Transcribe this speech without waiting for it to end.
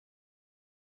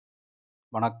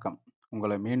வணக்கம்.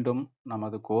 உங்களை மீண்டும்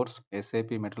நமது கோர்ஸ் SAP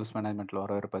மெட்டீரியல்ஸ் மேனேஜ்மெண்ட்டில்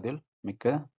வரவேற்பதில்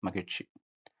மிக்க மகிழ்ச்சி.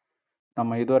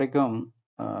 நம்ம இதுவரைக்கும்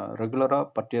ரெகுலராக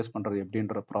பர்ச்சேஸ் பண்ணுறது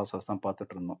எப்படின்ற ப்ராசஸ் தான்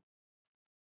பார்த்துட்டு இருந்தோம்.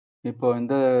 இப்போ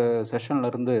இந்த செஷன்ல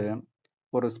இருந்து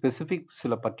ஒரு ஸ்பெசிஃபிக்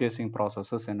சில பர்ச்சேசிங்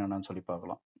ப்ராசஸஸ் என்னென்னு சொல்லி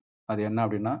பார்க்கலாம். அது என்ன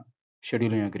அப்படின்னா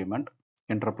ஷெடியூலிங் அக்ரிமெண்ட்,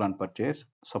 இன்டர்பிளான் பர்ச்சேஸ்,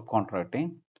 சப்கான்ட்ராக்டிங்,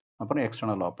 அப்புறம்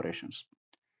எக்ஸ்டர்னல் ஆப்ரேஷன்ஸ்.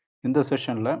 இந்த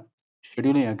செஷனில்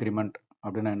ஷெடியூலிங் அக்ரிமெண்ட்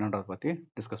அப்படின்னா என்னன்றதை பற்றி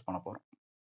டிஸ்கஸ் பண்ண போகிறோம்.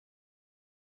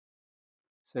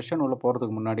 செஷன் உள்ள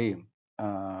போகிறதுக்கு முன்னாடி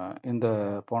இந்த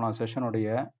போன செஷனுடைய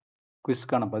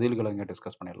குவிஸ்க்கான பதில்களை இங்கே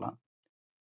டிஸ்கஸ் பண்ணிடலாம்.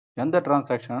 எந்த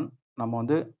டிரான்சாக்ஷன் நம்ம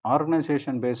வந்து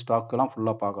ஆர்கனைசேஷன் பேஸ்ட் ஸ்டாக்கெல்லாம்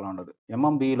ஃபுல்லாக பார்க்கலான்றது.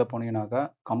 MMBயில் போனீங்கன்னாக்கா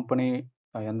கம்பெனி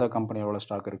எந்த கம்பெனி எவ்வளோ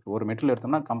ஸ்டாக் இருக்குது, ஒரு மெட்டீரியல்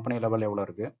எடுத்தோம்னா கம்பெனி லெவல் எவ்வளோ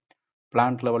இருக்குது,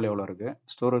 பிளான்ட் லெவல் எவ்வளோ இருக்குது,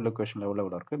 ஸ்டோரேஜ் லொக்கேஷன் லெவல்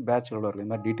எவ்வளோ இருக்குது, பேட்ச் எவ்வளோ இருக்குது,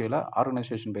 இந்த மாதிரி டீட்டெயிலாக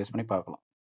ஆர்கனைசேஷன் பேஸ் பண்ணி பார்க்கலாம்.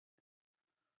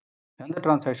 எந்த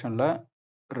டிரான்சாக்ஷனில்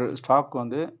ஸ்டாக்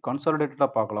வந்து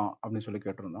கன்சாலிடேட்டடாக பார்க்கலாம் அப்படின்னு சொல்லி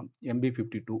கேட்டிருந்தோம்.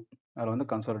 MB52 அதில் வந்து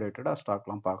கன்சாலிடேட்டடாக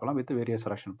ஸ்டாக்லாம் பார்க்கலாம் வித் வேரியஸ்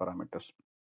செலக்ஷன் பாராமீட்டர்ஸ்.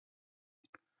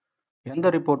 எந்த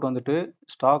ரிப்போர்ட் வந்துட்டு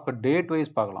ஸ்டாக் டேட்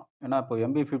வைஸ் பார்க்கலாம். ஏன்னா இப்போ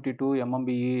MB52,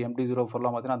 MMBE,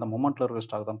 MD04லாம் பார்த்தீங்கன்னா அந்த மொமெண்ட்டில் இருக்கிற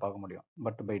ஸ்டாக் தான் பார்க்க முடியும்.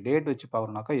 பட் பை டேட் வச்சு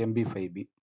பார்க்கணுனாக்கா MB5B.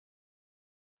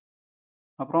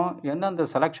 அப்புறம் எந்தெந்த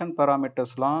செலக்ஷன்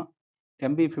பாராமீட்டர்ஸ்லாம்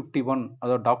MB51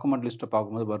 அதாவது டாக்குமெண்ட் லிஸ்ட்டை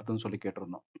பார்க்கும்போது வருதுன்னு சொல்லி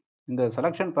கேட்டிருந்தோம். இந்த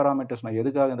செலெக்ஷன் பேராமீட்டர்ஸ் நான்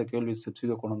எதுக்காக இந்த கேள்வி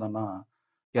ஸ்பெசிஃபிக்காக கொண்டு வந்தேன்னா,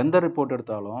 எந்த ரிப்போர்ட்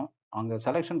எடுத்தாலும் அங்கே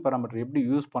செலெக்ஷன் பேராமீட்டர் எப்படி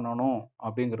யூஸ் பண்ணணும்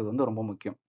அப்படிங்கிறது வந்து ரொம்ப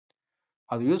முக்கியம்.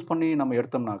 அது யூஸ் பண்ணி நம்ம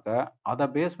எடுத்தோம்னாக்க அதை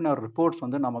பேஸ் பண்ண ரிப்போர்ட்ஸ்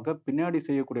வந்து நமக்கு பின்னாடி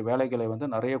செய்யக்கூடிய வேலைகளை வந்து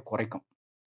நிறைய குறைக்கும்.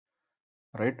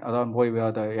 ரைட், அதான் போய்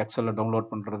அதை எக்ஸலில்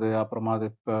டவுன்லோட் பண்ணுறது, அப்புறமா அது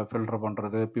ஃபில்டர்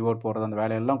பண்ணுறது, பிவோட் போடுறது, அந்த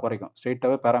வேலையெல்லாம் குறைக்கும்.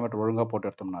 ஸ்ட்ரெயிட்டாகவே பேராமீட்டர் ஒழுங்காக போட்டு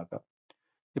எடுத்தோம்னாக்கா.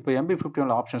 இப்போ MB51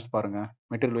 ஆப்ஷன்ஸ் பாருங்கள்.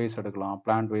 மெட்டீரியல் வைஸ் எடுக்கலாம்,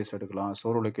 பிளான்ட் வைஸ் எடுக்கலாம்,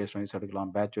 ஸ்டோர் லொகேஷன் வைஸ் எடுக்கலாம்,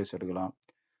 பேட்ச் வைஸ் எடுக்கலாம்,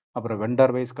 அப்புறம்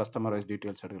vendor wise customer wise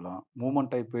details எடுக்கலாம்,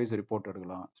 மூவ்மெண்ட் டைப் வைஸ் ரிப்போர்ட்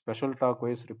எடுக்கலாம், ஸ்பெஷல் டாக்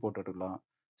வைஸ் ரிப்போர்ட் எடுக்கலாம்,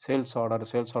 சேல்ஸ்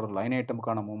ஆர்டர் லைன்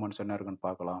ஐட்டமுக்கான மூவ்மெண்ட்ஸ் என்ன இருக்குன்னு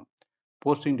பார்க்கலாம்,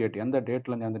 போஸ்டிங் டேட் எந்த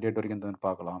டேட்லேருந்து எந்த டேட் வரைக்கும் இருந்ததுன்னு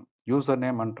பார்க்கலாம், user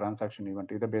name and transaction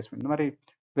event இதை பேஸ் பண்ணி இந்த மாதிரி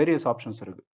வேரியஸ் ஆப்ஷன்ஸ்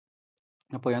இருக்குது.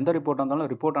 இப்போ எந்த ரிப்போர்ட்டாக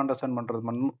இருந்தாலும் ரிப்போர்ட் அண்டர்ஸ்டாண்ட்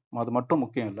பண்ணுறது அது மட்டும்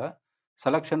முக்கியம் இல்லை,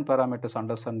 செலெக்ஷன் பேராமீட்டர்ஸ்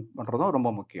அண்டர்ஸ்டாண்ட் பண்ணுறதும்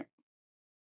ரொம்ப முக்கியம்.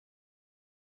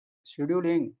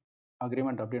 ஷெடியூலிங்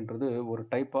அக்ரிமெண்ட் அப்படின்றது ஒரு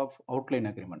டைப் ஆஃப் அவுட்லைன்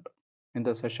அக்ரிமெண்ட். இந்த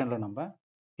செஷனில் நம்ம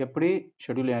எப்படி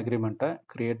ஷெடியூலிங் அக்ரிமெண்ட்டை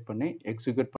கிரியேட் பண்ணி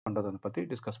எக்ஸிக்யூட் பண்ணுறதை பற்றி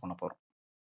டிஸ்கஸ் பண்ண போகிறோம்.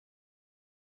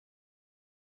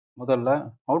 முதல்ல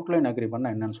அவுட்லைன்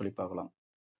அக்ரிமெண்ட் என்னன்னு சொல்லி பார்க்கலாம்.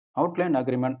 அவுட்லைன்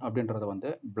அக்ரிமெண்ட் அப்படின்றத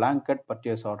வந்து பிளாங்கெட்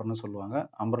பர்ச்சேஸ் ஆர்டர்னு சொல்லுவாங்க,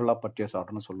 அம்பரலா பர்ச்சேஸ்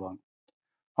ஆர்டர்னு சொல்லுவாங்க.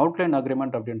 அவுட்லைன்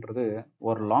அக்ரிமெண்ட் அப்படின்றது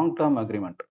ஒரு லாங் டேர்ம்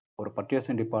அக்ரிமெண்ட். ஒரு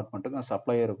பர்ச்சேசிங் டிபார்ட்மெண்ட்டுக்கும்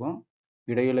சப்ளையருக்கும்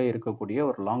இடையிலே இருக்கக்கூடிய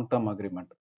ஒரு லாங் டேர்ம்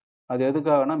அக்ரிமெண்ட். அது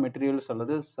எதுக்காகனா மெட்டீரியல்ஸ்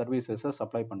அல்லது சர்வீசஸை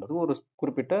சப்ளை பண்ணுறது ஒரு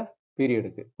குறிப்பிட்ட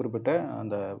பீரியடுக்கு, குறிப்பிட்ட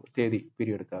அந்த தேதி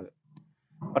பீரியடுக்காக.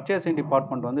 பர்ச்சேசிங்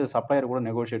டிபார்ட்மெண்ட் வந்து சப்ளையர் கூட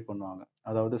நெகோஷியேட் பண்ணுவாங்க.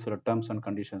 அதாவது சில டேர்ம்ஸ் அண்ட்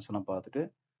கண்டிஷன்ஸ்லாம் பார்த்துட்டு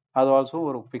அது ஆல்சோ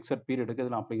ஒரு ஃபிக்ஸட் பீரியடுக்கு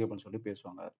இதில் அப்ளிகேபிள்னு சொல்லி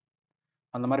பேசுவாங்க.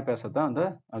 அந்த மாதிரி பேசுறது தான் அந்த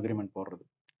அக்ரிமெண்ட் போடுறது.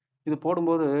 இது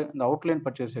போடும்போது இந்த அவுட்லைன்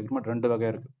பர்ச்சேஸ் அக்ரிமெண்ட் ரெண்டு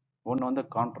வகையாக இருக்குது. ஒன்று வந்து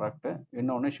கான்ட்ராக்ட்,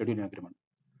 இன்னொன்று ஷெடியூலிங் அக்ரிமெண்ட்.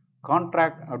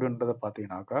 கான்ட்ராக்ட் அப்படின்றத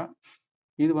பார்த்தீங்கன்னாக்கா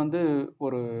இது வந்து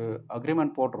ஒரு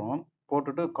அக்ரிமெண்ட்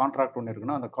போட்டுட்டு கான்ட்ராக்ட் ஒன்று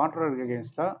இருக்குன்னா அந்த கான்ட்ராக்ட்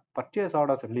அகேன்ஸ்டாக பர்ச்சேஸ்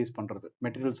ஆர்டர்ஸ் ரிலீஸ் பண்ணுறது,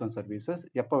 மெட்டீரியல்ஸ் அண்ட் சர்வீசஸ்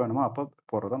எப்போ வேணுமோ அப்போ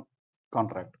போடுறது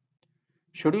கான்ட்ராக்ட்.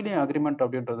 ஷெடியூலிங் அக்ரிமெண்ட்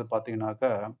அப்படின்றது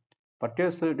பார்த்தீங்கன்னாக்கா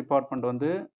பர்ச்சேஸ் டிபார்ட்மெண்ட் வந்து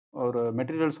ஒரு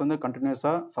மெட்டீரியல்ஸ் வந்து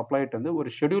கண்டினியூஸாக சப்ளைட் வந்து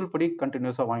ஒரு ஷெடியூல் படி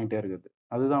கண்டினியூஸாக வாங்கிட்டே இருக்குது.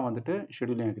 அதுதான் வந்துட்டு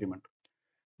ஷெடியூலிங் அக்ரிமெண்ட்.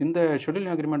 இந்த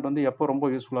ஷெடியூலிங் அக்ரிமெண்ட் வந்து எப்போ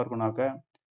ரொம்ப யூஸ்ஃபுல்லாக இருக்குனாக்க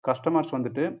கஸ்டமர்ஸ்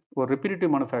வந்துட்டு ஒரு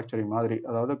ரிப்பீட்டிவ் மேனுஃபேக்சரிங் மாதிரி,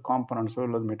 அதாவது காம்பனன்ட்ஸோ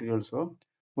இல்லை மெட்டீரியல்ஸோ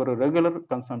ஒரு ரெகுலர்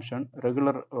கன்சம்ஷன்,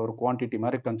 ரெகுலர் ஒரு குவான்டிட்டி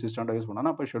மாதிரி கன்சிஸ்டண்டாக யூஸ் பண்ணால்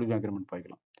அப்போ ஷெடியூலிங் அக்ரிமெண்ட்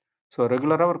போய்க்கலாம். ஸோ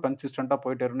ரெகுலராக ஒரு கன்சிஸ்டண்டாக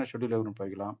போயிட்டே இருந்தால் ஷெடியூல் அக்ரிமெண்ட்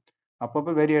போய்க்கலாம்.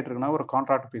 அப்பப்போ வேரியேட் இருக்குன்னா ஒரு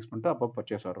கான்ட்ராக்ட் ஃபிக்ஸ் பண்ணிட்டு அப்போ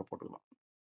பர்ச்சேஸ் ஆர்டர் போட்டுக்கலாம்.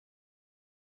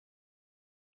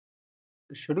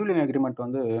 ஷெடியூலிங் அக்ரிமெண்ட்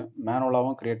வந்து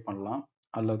மேனுவலாகவும் கிரியேட் பண்ணலாம்,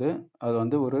 அல்லது அது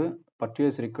வந்து ஒரு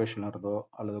பர்ச்சேஸ் ரிக்வெஸ்ட்ல இருந்தோ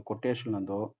அல்லது கொட்டேஷன்ல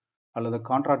இருந்தோ அல்லது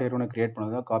கான்ட்ராக்ட் ஏற்கனவே கிரியேட்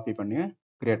பண்ணதோ காப்பி பண்ணி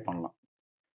கிரியேட் பண்ணலாம்.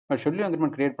 இப்போ ஷெடியூலிங்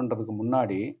அக்ரிமெண்ட் கிரியேட் பண்ணுறதுக்கு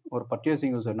முன்னாடி ஒரு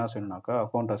பர்ச்சேசிங் யூசர் என்ன செய்யணும்னாக்கா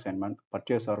account assignment,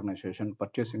 purchase organisation,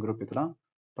 purchasing group இதெல்லாம்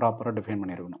ப்ராப்பராக டிஃபைன்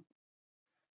பண்ணியிருக்கணும்.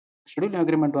 ஷெடியூலிங்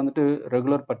அக்ரிமெண்ட் வந்துட்டு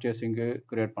ரெகுலர் பர்ச்சேசிங்கு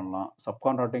கிரியேட் பண்ணலாம்,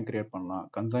 சப்கான்ட்ராக்டிங் கிரியேட் பண்ணலாம்,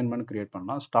 கன்சைன்மெண்ட் கிரியேட்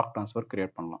பண்ணலாம், ஸ்டாக் ட்ரான்ஸ்ஃபர்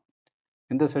கிரியேட் பண்ணலாம்.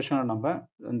 இந்த செஷனில் நம்ம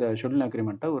இந்த ஷெடியூலிங்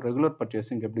அக்ரிமெண்ட்டை ஒரு ரெகுலர்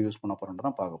பர்ச்சேசிங் எப்படி யூஸ் பண்ண போகிறோம்னு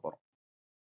தான் பார்க்க போகிறோம்.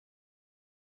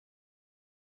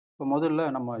 இப்போ முதல்ல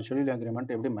நம்ம ஷெடியூலிங்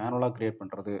அக்ரிமெண்ட் எப்படி மேனுவலாக கிரியேட்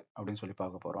பண்ணுறது அப்படின்னு சொல்லி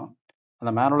பார்க்க போகிறோம்.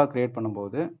 அந்த மேனுவலாக கிரியேட்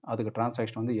பண்ணும்போது அதுக்கு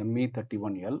டிரான்சாக்ஷன் வந்து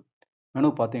ME31L மெனு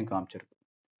பார்த்தையும் காமிச்சிருக்கு.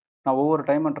 நான் ஒவ்வொரு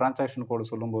டைமும் டிரான்சாக்ஷன் கோடு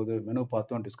சொல்லும்போது மெனு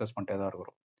பார்த்தும் டிஸ்கஸ் பண்ணிட்டே தான்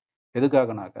இருக்கிறோம்.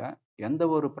 எதுக்காகனாக்க எந்த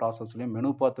ஒரு ப்ராசஸ்லையும்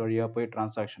மெனு பார்த்து வழியாக போய்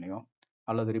டிரான்சாக்ஷனையும்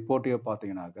அல்லது ரிப்போர்ட்டையோ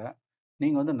பார்த்தீங்கன்னாக்க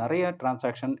நீங்கள் வந்து நிறைய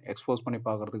டிரான்சாக்ஷன் எக்ஸ்போஸ் பண்ணி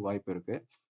பார்க்கறதுக்கு வாய்ப்பு இருக்குது.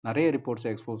 நிறைய ரிப்போர்ட்ஸை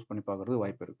எக்ஸ்போஸ் பண்ணி பார்க்கறதுக்கு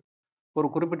வாய்ப்பு இருக்குது. ஒரு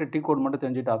குறிப்பிட்ட டீ கோட் மட்டும்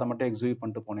தெரிஞ்சுட்டு அதை மட்டும் எக்ஸிக்யூட்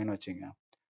பண்ணிட்டு போனேன்னு வச்சுங்க,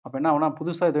 அப்போ என்ன ஆகுனா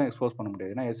புதுசாக எதுவும் எக்ஸ்போஸ் பண்ண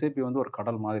முடியாது. ஏன்னா எஸ்ஏபி வந்து ஒரு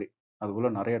கடல் மாதிரி,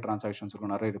 அதுக்குள்ளே நிறைய டிரான்சாக்ஷன்ஸ்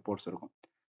இருக்கும், நிறைய ரிப்போர்ட்ஸ் இருக்கும்.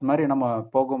 இந்த மாதிரி நம்ம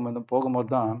போகும்போது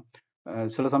தான்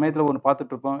சில சமயத்தில் ஒன்று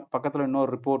பார்த்துட்டு இருப்போம், பக்கத்தில் இன்னொரு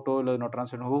ரிப்போர்ட்டோ இல்லை இன்னொரு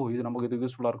டிரான்சாக்ஷன், ஓ இது நமக்கு இது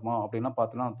யூஸ்ஃபுல்லாக இருக்குமா அப்படின்லாம்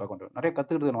பார்த்துலாம் நம்ம பார்க்க முடியும். நிறைய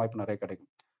கற்றுக்கிறதுக்கு வாய்ப்பு நிறைய கிடைக்கும்.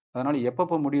 அதனால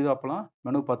எப்பப்போ முடியுதோ அப்போலாம்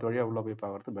மெனு பாத் வழியாக உள்ளே போய்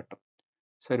பார்க்கறது பெட்டர்.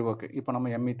 சரி, ஓகே. இப்போ நம்ம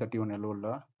ME31L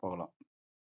போகலாம்.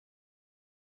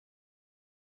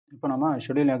 இப்போ நம்ம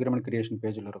ஷெட்யூல் அக்ரிமெண்ட் கிரியேஷன்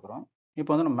பேஜில் இருக்கிறோம்.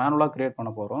 இப்போ வந்து நம்ம மேனுவலாக கிரியேட் பண்ண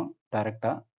போகிறோம்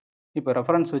டைரெக்டாக. இப்போ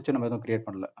ரெஃபரன்ஸ் வச்சு நம்ம எதுவும் கிரியேட்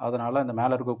பண்ணல. அதனால் இந்த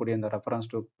மேலே இருக்கக்கூடிய இந்த reference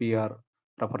to PR,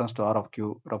 reference to RFQ,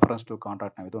 reference to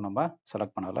contract எதுவும் நம்ம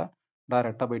செலக்ட் பண்ணலை.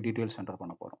 டைரெக்டாக போய் டீட்டெயில்ஸ் என்டர்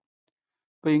பண்ண போகிறோம்.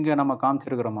 இப்போ இங்கே நம்ம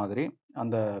காமிச்சிருக்கிற மாதிரி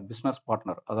அந்த பிஸ்னஸ்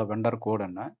பார்ட்னர், அதாவது வெண்டர் கோட்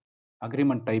என்ன,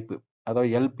 அக்ரிமெண்ட் டைப்பு, அதாவது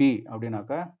LP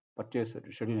அப்படின்னாக்கா பர்ச்சேஸ்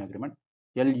ஷெட்யூல் அக்ரிமெண்ட்,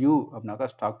 LU அப்படின்னாக்கா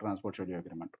ஸ்டாக் டிரான்ஸ்போர்ட் ஷெட்யூல்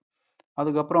அக்ரிமெண்ட்.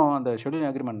 அதுக்கப்புறம் அந்த ஷெட்யூல்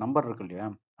அக்ரிமெண்ட் நம்பர் இருக்கு இல்லையா,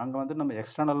 அங்கே வந்து நம்ம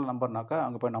எக்ஸ்டர்னல் நம்பர்னாக்கா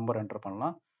அங்கே போய் நம்பர் என்டர்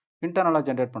பண்ணலாம். இன்டர்னலாக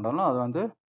ஜென்ரேட் பண்ணாலும் அது வந்து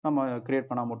நம்ம கிரியேட்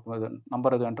பண்ணாமல்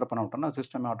நம்பர் எதுவும் என்டர் பண்ண விட்டோம்னா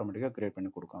சிஸ்டமே ஆட்டோமேட்டிக்காக கிரியேட் பண்ணி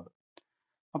கொடுக்கும் அது.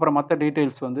 அப்புறம் மற்ற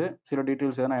டீட்டெயில்ஸ் வந்து சில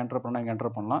டீட்டெயில்ஸ் எதனா என்டர் பண்ணால் இங்கே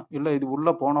என்டர் பண்ணலாம், இல்லை இது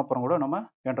உள்ளே போன அப்புறம் கூட நம்ம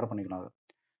என்டர் பண்ணிக்கலாம். அது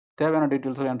தேவையான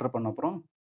டீட்டெயில்ஸை என்டர் பண்ண அப்புறம்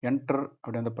என்டர்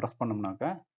அப்படி வந்து ப்ரெஸ்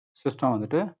பண்ணோம்னாக்கா சிஸ்டம்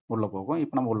வந்துட்டு உள்ளே போகும்.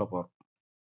 இப்போ நம்ம உள்ளே போகிறோம்.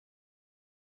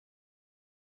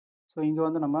 ஸோ இங்கே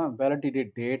வந்து நம்ம வேலிடிட்டி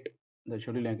டேட், இந்த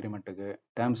ஷெட்யூல் அக்ரிமெண்ட்டுக்கு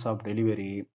டேர்ம்ஸ் ஆஃப் டெலிவரி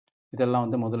இதெல்லாம்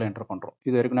வந்து முதல்ல என்டர் பண்ணுறோம்.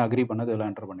 இது வரைக்கும் அக்ரி பண்ணது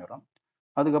இதெல்லாம் என்டர் பண்ணிடுறோம்.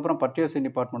 அதுக்கப்புறம் பர்ச்சேசிங்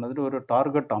டிபார்ட்மெண்ட் வந்துட்டு ஒரு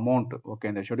டார்கெட் அமௌண்ட், ஓகே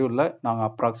இந்த ஷெட்யூலில் நாங்கள்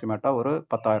அப்ராக்சிமேட்டாக ஒரு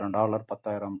 $10,000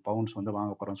 10,000 பவுண்ட்ஸ் வந்து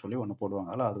வாங்க போகிறோம்னு சொல்லி ஒன்று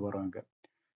போடுவாங்கல்ல, அது வரும் இங்கே.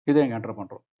 இதை இங்கே என்டர்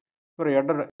பண்ணுறோம். ஒரு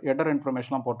எடர்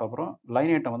இன்ஃபர்மேஷன்லாம் போட்ட அப்புறம்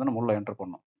லைன் ஐட்டம் வந்து நம்ம உள்ள என்டர்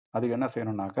பண்ணணும். அதுக்கு என்ன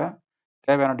செய்யணும்னாக்கா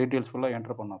தேவையான டீட்டெயில்ஸ் ஃபுல்லாக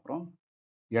என்டர் பண்ண அப்புறம்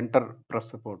என்டர்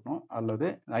ப்ரெஸ் போடணும், அல்லது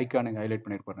ஐக்கான் இங்கே ஹைலைட்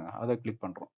பண்ணியிருப்பாருங்க அதை கிளிக்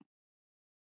பண்ணுறோம்.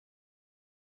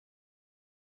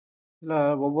 இல்லை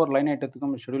ஒவ்வொரு லைன்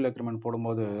ஐட்டத்துக்கும் ஷெட்யூல் அக்ரிமெண்ட்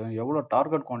போடும்போது எவ்வளோ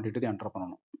டார்கெட் குவான்டிட்டி என்டர்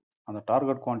பண்ணணும். அந்த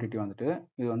டார்கெட் குவான்டிட்டி வந்துட்டு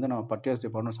இது வந்து நம்ம பர்ச்சேஸ்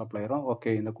டிபார்ட்மெண்ட் சப்ளையரும்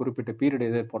ஓகே இந்த குறிப்பிட்ட பீரியட்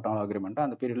எது போட்டாலும் அக்ரிமெண்ட்டு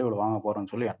அந்த பீரியடில் இவ்வளோ வாங்க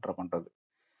போகிறோம்னு சொல்லி என்டர் பண்ணுறது.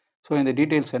 ஸோ இந்த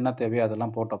டீட்டெயில்ஸ் என்ன தேவையோ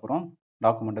அதெல்லாம் போட்ட அப்புறம்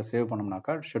டாக்குமெண்ட்டை சேவ்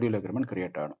பண்ணோம்னாக்கா ஷெட்யூல் அக்ரிமெண்ட்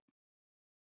கிரியேட் ஆகிடும்.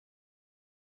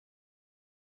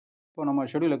 இப்போ நம்ம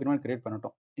ஷெட்யூல் அக்ரிமெண்ட் கிரியேட்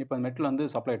பண்ணிட்டோம். இப்போ மெட்டில் வந்து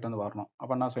சப்ளைட் வந்து வரணும்.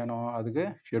 அப்போ என்ன செய்யணும், அதுக்கு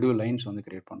ஷெட்யூல் லைன்ஸ் வந்து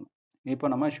கிரியேட் பண்ணணும். இப்போ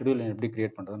நம்ம ஷெட்யூல் லைன் எப்படி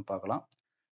கிரியேட் பண்ணுறதுன்னு பார்க்கலாம்.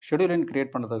 ஷெட்யூல் லைன்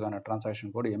கிரியேட் பண்ணுறதுக்கான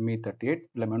டிரான்சாக்ஷன் கோடு ME38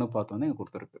 இல்லை மெனு பாத் வந்து இங்கே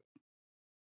கொடுத்துருக்கு.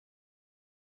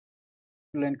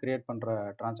 ஷெட்யூல் லைன் கிரியேட் பண்ணுற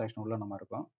டிரான்சாக்ஷன் உள்ள நம்ம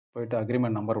இருக்கோம். போயிட்டு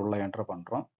அக்ரிமெண்ட் நம்பர் உள்ள என்டர்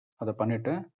பண்ணுறோம். அதை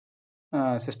பண்ணிவிட்டு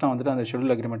சிஸ்டம் வந்துட்டு அந்த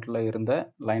ஷெட்யூல் அக்ரிமெண்ட்டில் இருந்த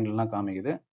லைன்லாம்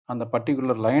காமிக்குது. அந்த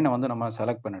பர்டிகுலர் லைனை வந்து நம்ம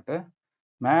செலக்ட் பண்ணிவிட்டு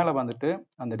மேலே வந்துட்டு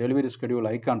அந்த டெலிவரி ஸ்கெடியூல்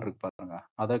ஐக்கான் இருக்கு பாருங்க,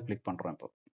 அதை கிளிக் பண்ணுறோம்.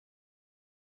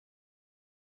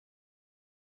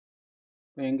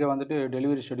 இப்போ இங்கே வந்துட்டு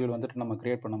டெலிவரி ஷெடியூல் வந்துட்டு நம்ம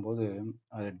கிரியேட் பண்ணும்போது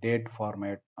அது டேட்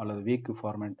ஃபார்மேட் அல்லது வீக்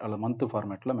ஃபார்மேட் அல்லது மந்த்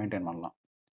ஃபார்மேட்டில் மெயின்டைன் பண்ணலாம்.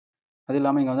 அது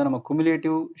இல்லாமல் இங்கே வந்து நம்ம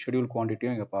குமுலேட்டிவ் ஷெடியூல்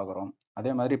குவான்டிட்டியும் இங்கே பார்க்குறோம்.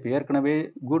 அதே மாதிரி இப்போ ஏற்கனவே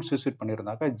கூட்ஸ் விசிட்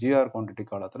பண்ணியிருந்தாக்கா GR குவான்டிட்டி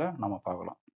காலத்தில் நம்ம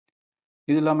பார்க்கலாம்.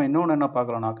 இது இல்லாமல் இன்னொன்று என்ன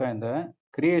பார்க்கலாம்னாக்கா இந்த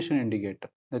கிரியேஷன்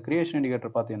இண்டிகேட்டர். இந்த கிரியேஷன்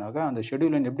இண்டிகேட்டர் பார்த்தீங்கன்னாக்கா அந்த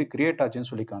ஷெடியூல் எப்படி கிரியேட் ஆச்சுன்னு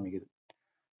சொல்லி காமிக்குது.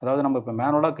 அதாவது நம்ம இப்போ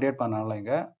மேனுவலாக கிரியேட் பண்ணனால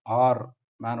இங்கே R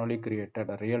manually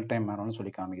created real time மேனுவல்னு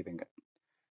சொல்லி காமிக்குதுங்க.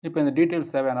 இப்போ இந்த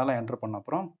டீட்டெயில்ஸ் தேவையானாலும் என்டர் பண்ண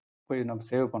அப்புறம் போய் நம்ம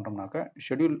சேவ் பண்ணுறோம்னாக்கா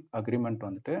ஷெட்யூல் அக்ரிமெண்ட்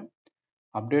வந்துட்டு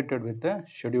updated with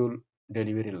schedule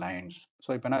delivery lines. So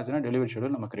இப்போ என்ன ஆச்சுன்னா டெலிவரி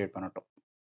ஷெட்யூல் நம்ம கிரியேட் பண்ணிட்டோம்.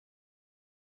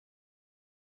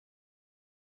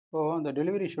 ஸோ அந்த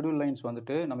டெலிவரி ஷெட்யூல் லைன்ஸ்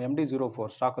வந்துட்டு நம்ம MD04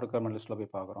 ஸ்டாக் ரெக்யர்மெண்ட் லிஸ்ட்டில்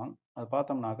போய் பார்க்குறோம். அது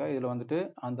பார்த்தோம்னாக்கா இதில் வந்துட்டு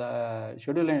அந்த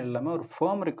ஷெட்யூல் லைன் எல்லாமே ஒரு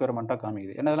ஃபேர்ம் ரெக்யர்மெண்ட்டாக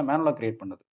காமிக்குது. ஏன்னா இதெல்லாம் மேனுவலாக கிரியேட்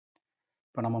பண்ணது.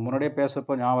 இப்போ நம்ம முன்னாடியே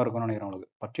பேசப்போ ஞாபகம் இருக்கும்னு நினைக்கிறேன்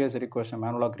உங்களுக்கு. பர்ச்சேஸ் ரிக்வெஸ்ட்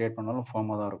மேனுவலாக கிரியேட் பண்ணாலும்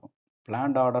ஃபேர்மாக தான் இருக்கும்.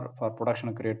 Plant order for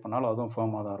production create பண்ணாலும் அதுவும்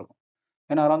ஃபேர்மாக தான் இருக்கும்.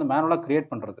 ஏன்னா அதெல்லாம் வந்து மேனுவலாக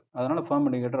கிரியேட் பண்ணுறது, அதனால ஃபேர்ம்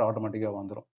இண்டிகேட்டர் ஆட்டோமேட்டிக்காக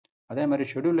வந்துடும். அதே மாதிரி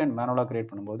ஷெட்யூல் லைன் மேனுவலாக கிரியேட்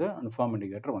பண்ணும்போது அந்த ஃபேர்ம்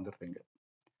இண்டிகேட்டர் வந்துடுது இங்கே.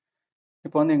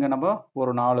 இப்போ வந்து இங்கே நம்ம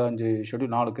ஒரு 4-5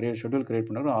 ஷெட்யூல் கிரியேட்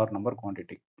பண்ணுறது 6 நம்பர்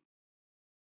குவான்டிட்டி.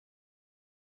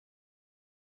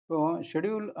 இப்போ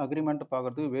ஷெட்யூல் அக்ரிமெண்ட்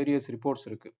பார்க்குறதுக்கு வேரியஸ் ரிப்போர்ட்ஸ்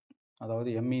இருக்குது.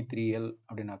 அதாவது ME3L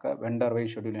அப்படின்னாக்கா வெண்டர்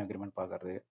வைஸ் ஷெட்யூலிங் அக்ரிமெண்ட்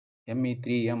பார்க்குறது,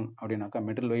 ME3M அப்படின்னாக்கா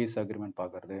மிடில் வைஸ் அக்ரிமெண்ட்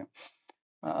பார்க்குறது,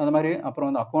 அது மாதிரி அப்புறம்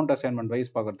வந்து அக்கௌண்ட் அசைன்மெண்ட்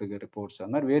வைஸ் பார்க்குறதுக்கு ரிப்போர்ட்ஸ்,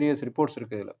 அந்த மாதிரி வேரியஸ் ரிப்போர்ட்ஸ்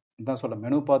இருக்குது இதில். இதான் சொல்ல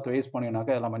மெனு பாத் வைஸ்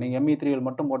போனீங்கன்னாக்கா எல்லாம் நீங்கள் ME3L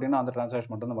மட்டும் போட்டிங்கன்னா அந்த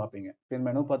டிரான்சாக்ஷன் மட்டும் தான் பார்ப்பீங்க. இப்போ இந்த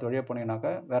மெனு பாத் வழியாக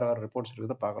போனீங்கன்னாக்கா வேறு வேறு ரிப்போர்ட்ஸ்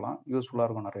இருக்குது பார்க்கலாம், யூஸ்ஃபுல்லாக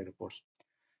இருக்கும் நிறைய ரிப்போர்ட்ஸ்.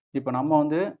 இப்போ நம்ம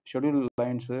வந்து ஷெட்யூல்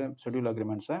லைன்ஸு ஷெட்யூல்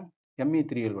அக்ரிமெண்ட்ஸை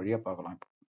ME3L வழியாக பார்க்கலாம்.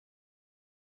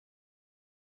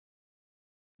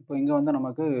 இப்போ இங்கே வந்து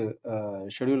நமக்கு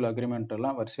ஷெட்யூல் அக்ரிமெண்ட்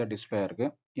எல்லாம் வரிசையாக டிஸ்பிளே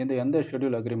இருக்குது. எந்த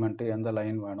ஷெட்யூல் அக்ரிமெண்ட்டு எந்த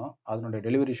லைன் வேணும் அதனுடைய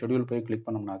டெலிவரி ஷெட்யூல் போய் கிளிக்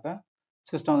பண்ணோம்னாக்கா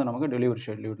சிஸ்டம் வந்து நமக்கு டெலிவரி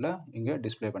ஷெட்யூலில் இங்கே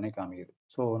டிஸ்ப்ளே பண்ணி காமிக்குது.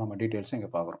 ஸோ நம்ம டீட்டெயில்ஸும்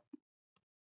இங்கே பார்க்குறோம்.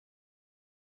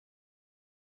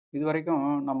 இது வரைக்கும்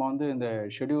நம்ம வந்து இந்த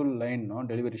ஷெட்யூல் லைனும்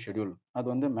டெலிவரி ஷெட்யூல் அது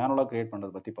வந்து மேனுவலாக கிரியேட்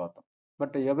பண்ணுறதை பற்றி பார்த்தோம்.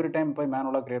 பட் எவ்ரி டைம் போய்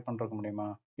மேனுவலாக கிரியேட் பண்ணுறதுக்கு முடியுமா?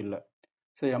 இல்லை.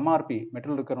 So MRP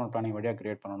material requirement planning வழியாக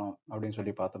கிரியேட் பண்ணணும் அப்படின்னு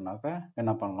சொல்லி பார்த்தோம்னாக்க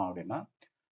என்ன பண்ணலாம் அப்படின்னா,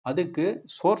 அதுக்கு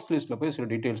சோர்ஸ் லிஸ்ட்டில் போய் சில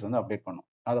டீட்டெயில்ஸ் வந்து அப்டேட் பண்ணணும்.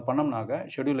 அதை பண்ணோம்னாக்க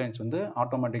ஷெட்யூல் லைன்ஸ் வந்து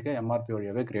ஆட்டோமேட்டிக்காக எம்ஆர்பி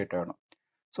வழியாகவே கிரியேட் ஆகிடும்.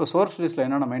 ஸோ சோர்ஸ் லிஸ்ட்டில்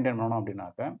என்னென்ன மெயின்டைன் பண்ணணும்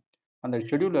அப்படின்னாக்க, அந்த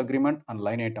schedule agreement and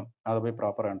line item அதை போய்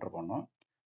ப்ராப்பராக என்டர் பண்ணணும்.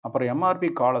 அப்புறம் எம்ஆர்பி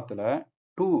காலத்தில்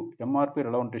two MRP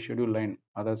relevant schedule line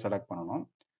அதை செலக்ட் பண்ணணும்.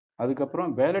 அதுக்கப்புறம்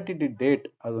வேலிடிட்டி டேட்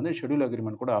அது வந்து ஷெட்யூல்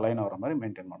அக்ரிமெண்ட் கூட அலைன் ஆகிற மாதிரி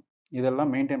மெயின்டைன் பண்ணணும். இதெல்லாம்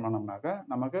மெயின்டைன் பண்ணோம்னாக்க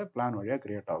நமக்கு பிளான் வழியாக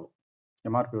கிரியேட் ஆகும்.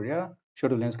 எம்ஆர்பி வழியாக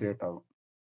ஷெட்யூல் லைன்ஸ் கிரியேட் ஆகும்.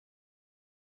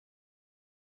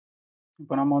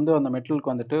 இப்போ நம்ம வந்து அந்த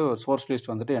மெட்டீரியலுக்கு வந்துட்டு ஒரு சோர்ஸ்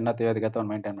லிஸ்ட் வந்துட்டு என்ன தேவை அதுக்கேற்ற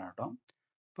மெயின்டைன் பண்ணிட்டோம்.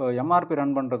 இப்போ எம்ஆர்பி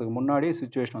ரன் பண்ணுறதுக்கு முன்னாடி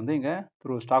சுச்சுவேஷன் வந்து இங்கே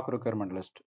through stock requirement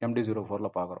list MD04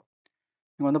 பார்க்குறோம்.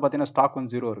 இங்கே வந்து பார்த்தீங்கன்னா ஸ்டாக்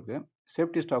வந்து 0 இருக்குது,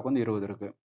 சேஃப்டி ஸ்டாக் வந்து 20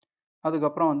 இருக்குது.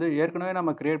 அதுக்கப்புறம் வந்து ஏற்கனவே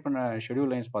நம்ம கிரியேட் பண்ண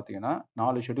ஷெட்யூல் லைன்ஸ் பார்த்தீங்கன்னா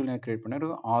 4 ஷெட்யூல் லைன் கிரியேட்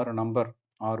பண்ணியிருக்கோம்.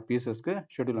 6 பீசஸ்க்கு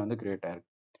ஷெட்யூல் வந்து கிரியேட் ஆயிருக்கு.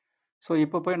 ஸோ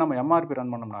இப்போ போய் நம்ம எம்ஆர்பி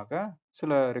ரன் பண்ணோம்னாக்க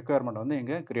சில ரிக்குவயர்மெண்ட் வந்து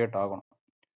இங்கே கிரியேட் ஆகணும்.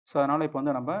 ஸோ அதனால் இப்போ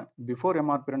வந்து நம்ம பிஃபோர்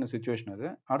எம்ஆர்பி ரன் சுச்சுவேஷன் இது.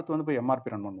 அடுத்து வந்து போய்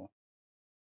எம்ஆர்பி ரன் பண்ணுவோம்.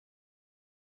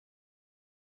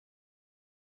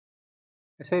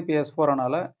 SAP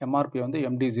S/4HANAல எம்ஆர்பி வந்து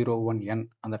MD01N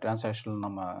அந்த டிரான்சாக்ஷன்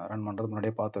நம்ம ரன் பண்ணுறது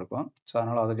முன்னாடியே பார்த்துருக்கோம். ஸோ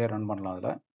அதனால் அதிலே ரன் பண்ணலாம்.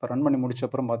 அதில் இப்போ ரன் பண்ணி முடிச்ச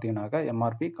அப்புறம் பார்த்தீங்கன்னாக்கா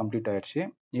எம்ஆர்பி கம்ப்ளீட் ஆயிடுச்சு.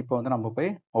 இப்போ வந்து நம்ம போய்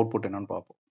அவுட்புட் என்னன்னு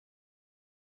பார்ப்போம்.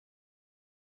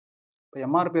 இப்போ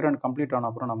எம்ஆர்பி ரன் கம்ப்ளீட் ஆன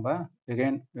அப்புறம் நம்ம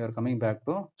again we are coming back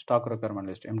to stock requirement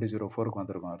list MD04க்கு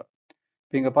வந்திருக்கோம். அதில்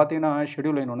இப்போ இங்கே பார்த்தீங்கன்னா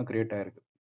ஷெட்யூல் லைன் ஒன்று கிரியேட் ஆயிருக்கு,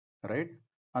 ரைட்?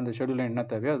 அந்த ஷெட்யூல் லைன் என்ன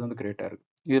தேவையோ அது வந்து கிரியேட் ஆயிருக்கு.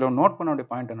 இதில் நோட் பண்ண வேண்டிய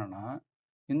பாயிண்ட் என்னன்னா,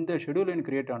 இந்த ஷெட்யூல் லைன்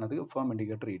கிரியேட் ஆனதுக்கு ஃபர்ம்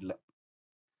இண்டிகேட்டர் இல்லை.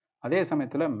 அதே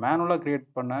சமயத்தில் மேனுவலாக கிரியேட்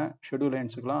பண்ண ஷெட்யூல்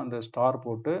லைன்ஸுக்கெலாம் அந்த ஸ்டார்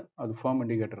போட்டு அது ஃபர்ம்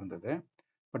இண்டிகேட்டர் இருந்தது.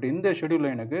 பட் இந்த ஷெட்யூல்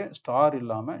லைனுக்கு ஸ்டார்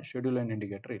இல்லாமல் ஷெட்யூல் லைன்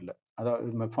இண்டிகேட்டர் இல்லை,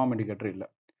 அதாவது ஃபார்ம் இண்டிகேட்டர் இல்லை.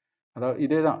 அதாவது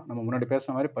இதே தான் நம்ம முன்னாடி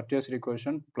பேசுகிற மாதிரி பர்ச்சேஸ்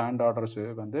ரிக்வெஷன் பிளான்ட் ஆர்டர்ஸு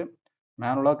வந்து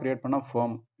மேனுவலாக கிரியேட் பண்ணால்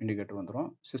ஃபார்ம் இண்டிகேட்டர் வந்துடும்.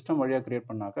 சிஸ்டம் வழியாக கிரியேட்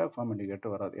பண்ணாக்க ஃபார்ம்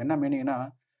இண்டிகேட்டர் வராது. என்ன மீனிங்னா,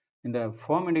 இந்த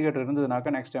ஃபார்ம் இண்டிகேட்டர்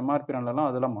இருந்ததுனாக்கா நெக்ஸ்ட் எம்ஆர்பி ரன்லாம்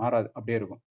அதெல்லாம் மாறாது, அப்படியே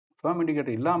இருக்கும். ஃபார்ம்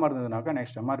இண்டிகேட்டர் இல்லாமல் இருந்ததுனாக்கா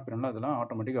நெக்ஸ்ட் எம்ஆர்பி ரன்ல அதெல்லாம்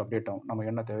ஆட்டோமேட்டிக்காக அப்டேட் ஆகும், நம்ம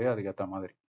என்ன தேவையோ அதுக்கேற்ற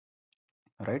மாதிரி,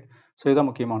 ரைட்? ஸோ இதுதான்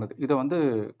முக்கியமானது. இதை வந்து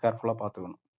கேர்ஃபுல்லாக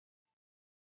பார்த்துக்கணும்.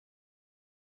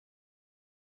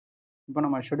 இப்போ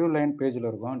நம்ம ஷெட்யூல் லைன் பேஜில்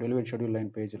இருக்கோம், டெலிவரி ஷெட்யூல்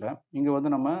லைன் பேஜில். இங்கே வந்து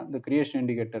நம்ம இந்த creation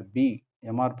indicator B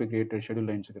MRP created schedule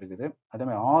லைன்ஸுக்கு இருக்குது.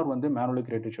 அதேமாதிரி ஆர் வந்து மேனுவலி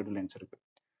கிரியேட்டட் ஷெட்யூல் லைன்ஸ் இருக்குது.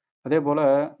 அதே போல்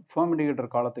ஃபர்ம்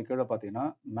இண்டிகேட்டர் காலத்துக்கு கீழே பார்த்தீங்கன்னா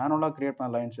மேனுவலாக கிரியேட்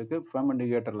பண்ண லைன்ஸுக்கு ஃபர்ம்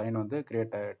இண்டிகேட்டர் லைன் வந்து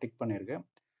டிக் பண்ணியிருக்கு.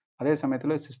 அதே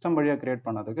சமயத்தில் சிஸ்டம் வழியாக கிரியேட்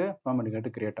பண்ணதுக்கு ஃபர்ம்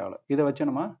இண்டிகேட்டர் கிரியேட் ஆகலை. இதை வச்சு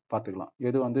நம்ம பார்த்துக்கலாம்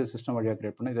எது வந்து சிஸ்டம் வழியாக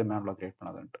கிரியேட் பண்ணி இதை மேனுவலாக கிரியேட்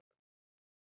பண்ணதுன்ட்டு.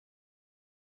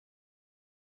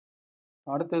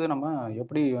 அடுத்தது நம்ம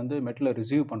எப்படி வந்து மெட்டில்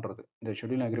ரிசீவ் பண்ணுறது, இந்த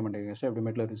ஷெட்யூல் அக்ரிமெண்ட் எப்படி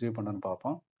மெட்டில் ரிசீவ் பண்ணுறதுன்னு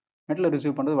பார்ப்போம். மெட்டில்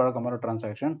ரிசீவ் பண்ணுறது வழக்கமான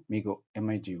டிரான்சாக்ஷன்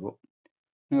MIGO.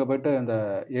 நீங்கள் போய்ட்டு இந்த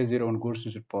A01 கூட்ஸ்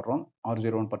ரிசிப்ட் போடுறோம்,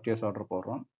 R01 பர்ச்சேஸ் ஆர்டர்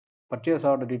போடுறோம். பர்ச்சேஸ்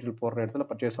ஆர்டர் டீட்டெயில் போடுற இடத்துல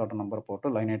பர்ச்சேஸ் ஆர்டர் நம்பர் போட்டு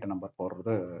லைன் ஐட்டம் நம்பர்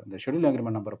போடுறது, இந்த ஷெட்யூல்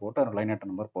அக்ரிமெண்ட் நம்பர் போட்டு அந்த லைன்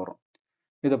ஐட்டம் நம்பர் போடுறோம்.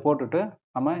 இதை போட்டுட்டு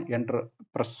நம்ம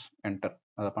ப்ரெஸ் என்டர்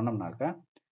அதை பண்ணோம்னாக்க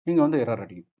இங்கே வந்து எரர்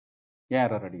அடிக்குது. ஏன்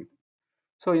எரர் அடிக்குது?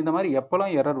 ஸோ இந்த மாதிரி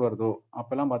எப்போல்லாம் எரர் வருதோ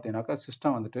அப்போல்லாம் பார்த்தீங்கன்னாக்கா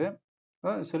சிஸ்டம் வந்துட்டு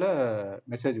சில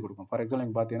மெசேஜ் கொடுக்கும். ஃபார் எக்ஸாம்பிள்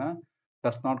இங்கே பார்த்தீங்கன்னா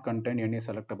does not contain any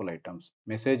selectable items,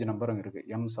 message நம்பரும் இருக்குது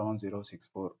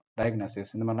M7064,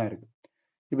 டயக்னாசிஸ், இந்த மாதிரிலாம் இருக்குது.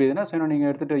 இப்போ இது என்ன செய்யணும், நீங்கள்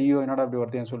எடுத்துகிட்டு ஐயோ என்னடா அப்படி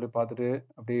வருதுன்னு சொல்லி பார்த்துட்டு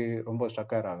அப்படி ரொம்ப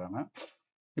ஸ்டக்கர் ஆகாமல்,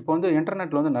 இப்போ வந்து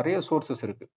இன்டர்நெட்டில் வந்து நிறைய சோர்சஸ்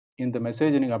இருக்குது. இந்த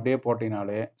மெசேஜ் நீங்கள் அப்படியே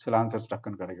போட்டிங்கனாலே சில ஆன்சர்ஸ்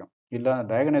டக்குன்னு கிடைக்கும். இல்லை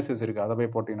டயக்னாசிஸ் இருக்குது, அதை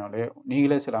போய் போட்டிங்கனாலே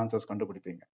நீங்களே சில ஆன்சர்ஸ்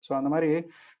கண்டுபிடிப்பீங்க. ஸோ அந்த மாதிரி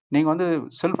நீங்கள் வந்து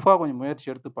செல்ஃபாக கொஞ்சம் முயற்சி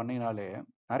எடுத்து பண்ணிங்கனாலே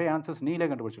நிறைய ஆன்சர்ஸ் நீங்களே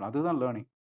கண்டுபிடிச்சிடலாம். அதுதான் லேர்னிங்.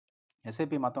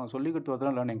 SAP மற்றவங்க சொல்லி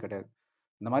கொடுத்ததுலாம் லேர்னிங் கிடையாது.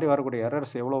 இந்த மாதிரி வரக்கூடிய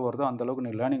எரர்ஸ் எவ்வளோ வருதோ அந்த அளவுக்கு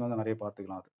நீ லேர்னிங் வந்து நிறைய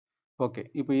பார்த்துக்கலாம். அது ஓகே.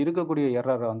 இப்போ இருக்கக்கூடிய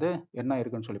எரர் வந்து என்ன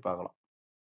இருக்குன்னு சொல்லி பார்க்கலாம்.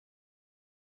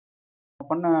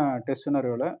 பண்ண டெஸ்ட்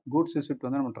சினாரியோவில் கூட்ஸ் ரிசிப்ட்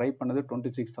வந்து நம்ம ட்ரை பண்ணது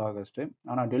 26 ஆகஸ்ட்டு.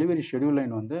 ஆனால் டெலிவரி ஷெட்யூல்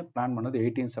லைன் வந்து பிளான் பண்ணது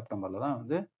 18 செப்டம்பரில் தான்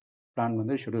வந்து பிளான்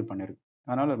வந்து ஷெட்யூல் பண்ணியிருக்கு.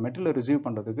 அதனால் மெட்டீரியல் ரிசீவ்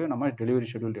பண்ணுறதுக்கு நம்ம டெலிவரி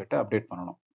ஷெட்யூல் டேட்டை அப்டேட்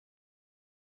பண்ணணும்.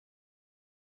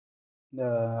 இந்த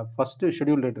ஃபஸ்ட்டு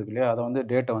ஷெட்யூல் டேட் இருக்கு இல்லையா, அதை வந்து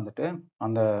டேட்டை வந்துட்டு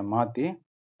அந்த மாற்றி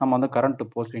நம்ம வந்து கரண்ட்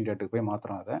போஸ்டிங் டேட்டுக்கு போய்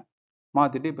மாற்றுறோம். அதை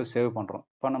மாற்றிட்டு இப்போ சேவ் பண்ணுறோம்.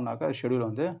 பண்ணோம்னாக்கா ஷெட்யூல்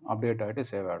வந்து அப்டேட் ஆகிட்டு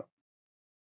சேவ் ஆகிடும்.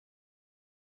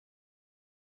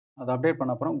 அதை அப்டேட்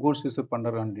பண்ண அப்புறம் கூட்ஸ் ரிசீவ்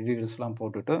பண்ணுற டீட்டெயில்ஸ்லாம்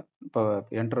போட்டுட்டு இப்போ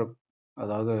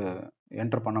அதாவது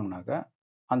என்டர் பண்ணோம்னாக்கா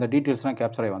அந்த டீட்டெயில்ஸ்லாம்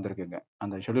கேப்சர் ஆகி வந்திருக்குங்க.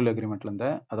 அந்த ஷெட்யூல் அக்ரிமெண்ட்லேருந்து,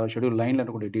 அதாவது ஷெட்யூல் லைனில்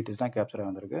இருக்கக்கூடிய டீட்டெயில்ஸ்லாம் கேப்சர் ஆகி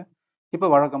வந்திருக்கு. இப்போ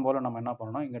வழக்கம் போல் நம்ம என்ன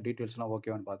பண்ணணும், இங்கே டீட்டெயில்ஸ்லாம்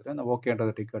ஓகேவான்னு பார்த்துட்டு இந்த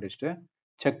ஓகேன்றதை டிக் அடிச்சுட்டு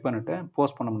செக் பண்ணிவிட்டு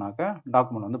போஸ்ட் பண்ணோம்னாக்கா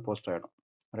டாக்குமெண்ட் வந்து போஸ்ட் ஆகிடும்.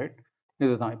 ரைட்,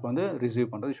 இதுதான் இப்போ வந்து ரிசீவ்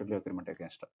பண்ணுறது ஷெட்யூல் அக்ரிமெண்ட்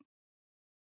எகேன்ஸ்டாக.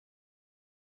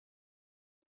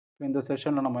 இந்த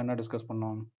செஷனில் நம்ம என்ன டிஸ்கஸ்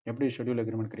பண்ணோம், எப்படி ஷெட்யூல்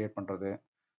அக்ரிமெண்ட் கிரியேட் பண்ணுறது,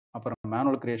 அப்புறம்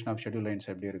manual creation of schedule lines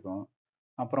எப்படி இருக்கும்,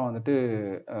 அப்புறம் வந்துட்டு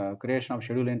creation of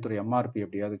schedule line through MRP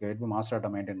எப்படி, அதுக்கு எப்படி மாஸ்டர்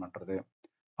டேட்டா மெயின்டைன் பண்ணுறது,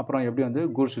 அப்புறம் எப்படி வந்து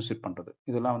கூட்ஸ் விசிட் பண்ணுறது,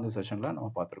 இதெல்லாம் வந்து செஷனில் நம்ம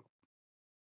பார்த்துருக்கோம்.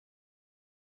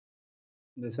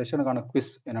 இந்த செஷனுக்கான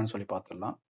குவிஸ் என்னன்னு சொல்லி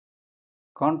பார்த்துடலாம்.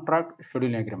 கான்ட்ராக்ட்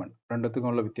ஷெட்யூலிங் அக்ரிமெண்ட்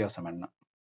ரெண்டுத்துக்கும் உள்ள வித்தியாசம் என்ன,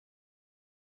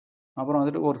 அப்புறம்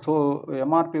வந்துட்டு ஒரு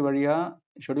எம்ஆர்பி வழியாக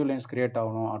ஷெட்யூல் லைன்ஸ் கிரியேட்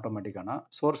ஆகணும் ஆட்டோமேட்டிக்கான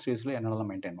சோர்ஸ் ஃபீஸில் என்னெல்லாம்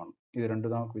மெயின்டைன் பண்ணணும், இது ரெண்டு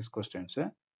தான் குவிஸ் கொஸ்டின்ஸு.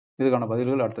 இதுக்கான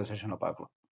பதில்கள் அடுத்த செஷனில்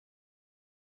பார்க்கலாம்.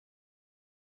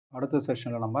 அடுத்த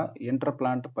செஷனில் நம்ம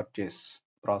இன்டர்பிளான்ட் பர்ச்சேஸ்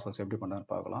ப்ராசஸ் எப்படி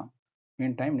பண்ணுறதுன்னு பார்க்கலாம்.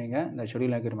 மீன் டைம் நீங்கள் இந்த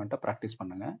ஷெட்யூல் அக்ரிமெண்ட்டை ப்ராக்டிஸ்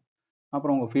பண்ணுங்கள்,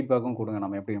 அப்புறம் உங்கள் ஃபீட்பேக்கும் கொடுங்க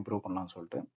நம்ம எப்படி இம்ப்ரூவ் பண்ணலாம்னு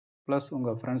சொல்லிட்டு. ப்ளஸ்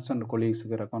உங்கள் ஃப்ரெண்ட்ஸ் அண்ட்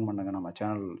கொலீக்ஸுக்கு ரெக்கமெண்ட் பண்ணுங்கள் நம்ம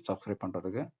சேனல் சப்ஸ்கிரைப்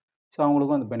பண்ணுறதுக்கு. ஸோ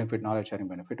அவங்களுக்கும் அந்த பெனிஃபிட், நாலேஜ்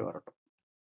ஷேரிங் பெனிஃபிட் வரட்டும்.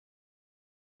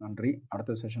 நன்றி,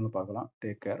 அடுத்த செஷனில் பார்க்கலாம்.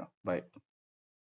 Take care, by.